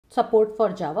support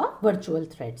for Java virtual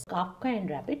threads, Kafka and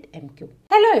RabbitMQ.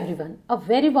 Hello everyone, a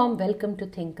very warm welcome to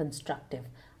Think Constructive.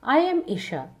 I am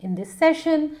Isha. In this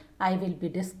session, I will be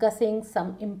discussing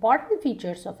some important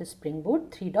features of Spring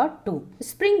Boot 3.2.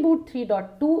 Spring Boot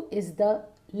 3.2 is the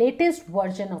latest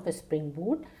version of Spring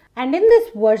Boot, and in this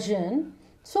version,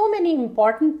 so many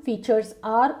important features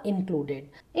are included.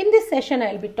 In this session,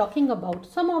 I will be talking about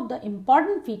some of the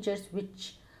important features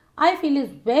which I feel is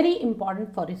very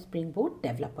important for Spring Boot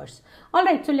developers.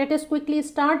 Alright, so let us quickly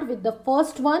start with the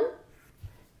first one,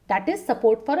 that is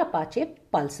support for Apache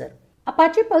Pulsar.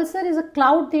 Apache Pulsar is a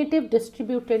cloud-native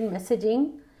distributed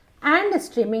messaging and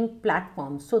streaming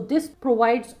platform. So this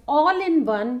provides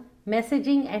all-in-one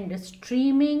messaging and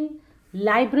streaming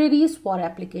libraries for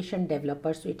application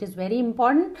developers. So it is very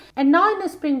important. And now in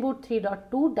Spring Boot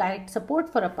 3.2, direct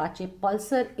support for Apache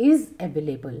Pulsar is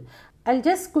available. I'll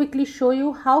just quickly show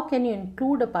you how can you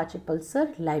include Apache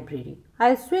Pulsar library.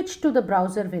 I'll switch to the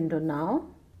browser window now.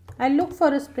 I'll look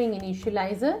for a Spring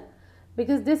Initializer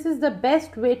because this is the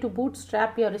best way to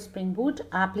bootstrap your Spring Boot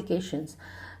applications.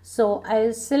 So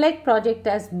I'll select project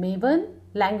as Maven,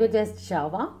 language as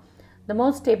Java. The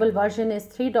most stable version is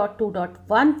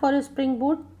 3.2.1 for Spring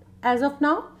Boot as of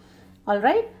now.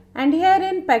 Alright. And here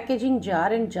in packaging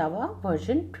jar and Java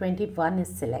version 21 is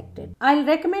selected. I'll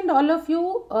recommend all of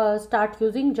you start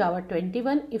using Java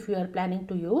 21 if you are planning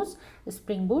to use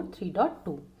Spring Boot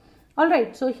 3.2.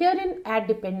 Alright, so here in add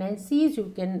dependencies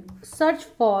you can search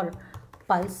for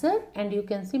Pulsar and you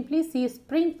can simply see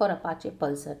Spring for Apache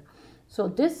Pulsar. So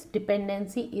this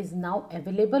dependency is now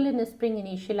available in Spring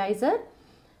Initializer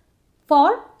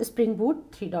for Spring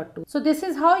Boot 3.2. So this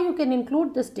is how you can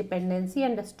include this dependency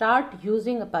and start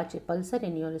using Apache Pulsar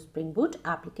in your Spring Boot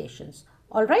applications.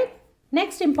 Alright,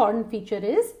 next important feature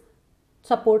is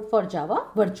support for Java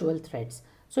virtual threads.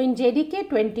 So in JDK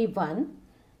 21,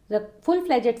 the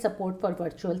full-fledged support for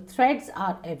virtual threads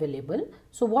are available.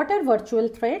 So what are virtual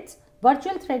threads?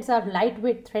 Virtual threads are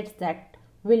lightweight threads that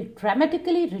will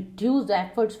dramatically reduce the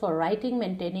efforts for writing,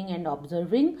 maintaining and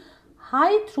observing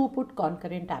high throughput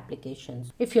concurrent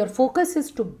applications. If your focus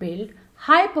is to build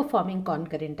high performing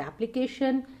concurrent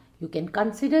application, you can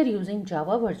consider using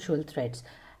Java virtual threads.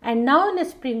 And now in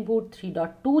Spring Boot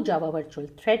 3.2, Java virtual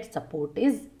thread support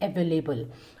is available.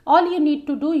 All you need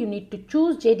to do, you need to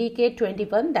choose JDK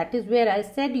 21. That is where I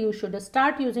said you should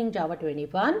start using Java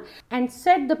 21 and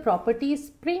set the property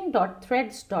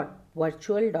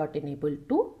spring.threads.virtual.enable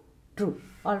to true.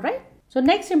 Alright. So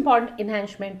next important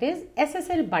enhancement is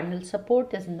SSL Bundle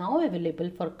support is now available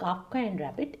for Kafka and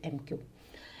RabbitMQ.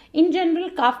 In general,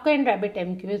 Kafka and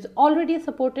RabbitMQ is already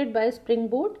supported by Spring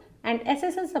Boot and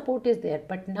SSL support is there.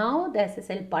 But now the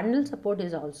SSL Bundle support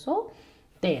is also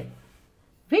there,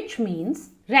 which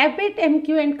means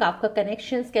RabbitMQ and Kafka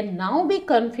connections can now be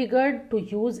configured to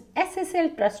use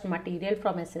SSL trust material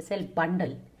from SSL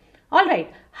Bundle.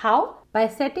 Alright, how? By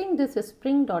setting this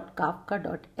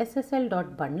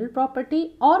spring.kafka.ssl.bundle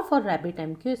property or for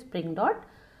RabbitMQ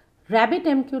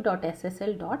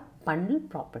spring.rabbitmq.ssl.bundle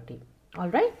property.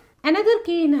 Alright. Another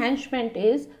key enhancement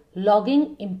is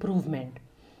logging improvement.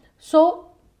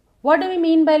 So what do we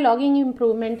mean by logging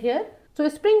improvement here? So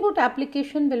Spring Boot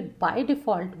application will by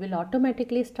default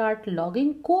automatically start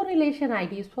logging correlation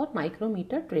IDs for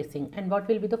micrometer tracing. And what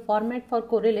will be the format for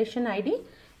correlation ID?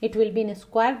 It will be in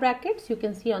square brackets. You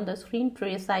can see on the screen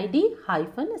trace ID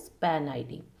hyphen span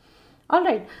ID.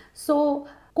 Alright, so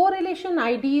correlation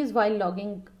IDs while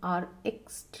logging are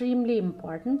extremely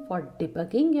important for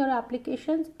debugging your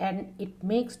applications and it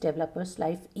makes developers'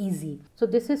 life easy. So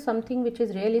this is something which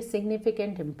is really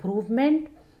significant improvement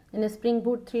in Spring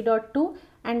Boot 3.2,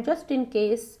 and just in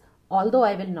case, although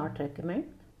I will not recommend,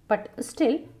 but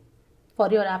still for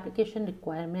your application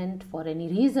requirement for any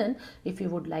reason, if you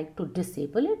would like to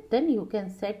disable it, then you can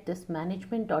set this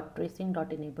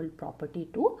management.tracing.enable property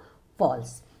to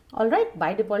false. Alright,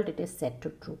 by default it is set to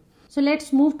true. So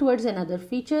let's move towards another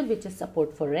feature which is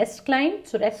support for RestClient.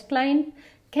 So RestClient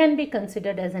can be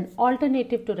considered as an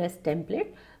alternative to REST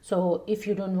template. So if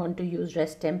you don't want to use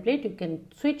REST template, you can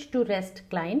switch to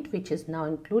RestClient, which is now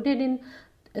included in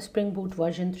Spring Boot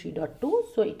version 3.2.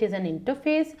 So it is an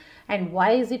interface. And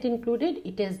why is it included?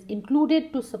 It is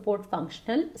included to support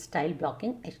functional style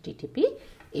blocking HTTP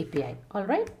API.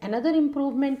 Alright, another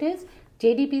improvement is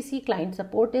JdbcClient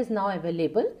support is now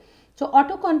available. So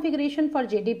auto configuration for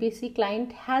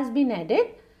JdbcClient has been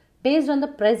added based on the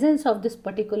presence of this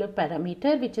particular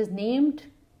parameter, which is named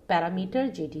parameter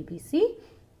JDBC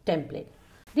template.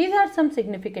 These are some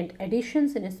significant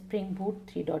additions in Spring Boot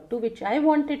 3.2 which I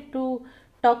wanted to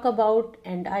talk about,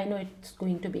 and I know it's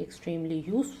going to be extremely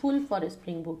useful for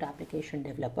Spring Boot application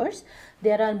developers.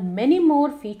 There are many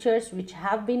more features which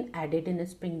have been added in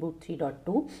Spring Boot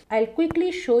 3.2. I'll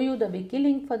quickly show you the wiki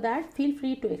link for that. Feel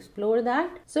free to explore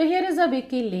that. So here is a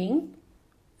wiki link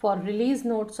for release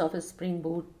notes of Spring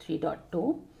Boot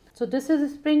 3.2. So this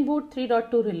is Spring Boot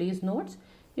 3.2 release notes.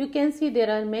 You can see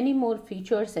there are many more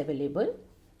features available.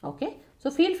 Okay,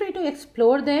 so feel free to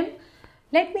explore them.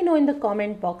 Let me know in the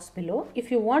comment box below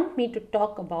if you want me to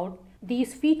talk about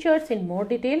these features in more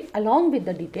detail along with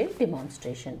the detailed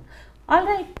demonstration.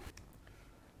 Alright,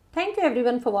 thank you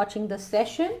everyone for watching this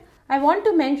session. I want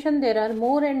to mention there are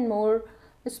more and more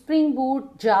Spring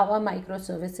Boot Java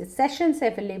microservices sessions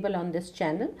available on this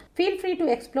channel. Feel free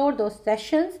to explore those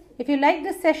sessions. If you like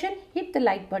this session, hit the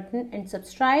like button and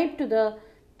subscribe to the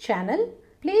channel.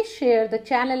 Please share the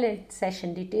channel and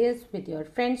session details with your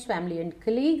friends, family and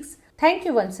colleagues. Thank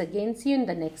you once again. See you in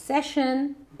the next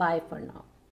session. Bye for now.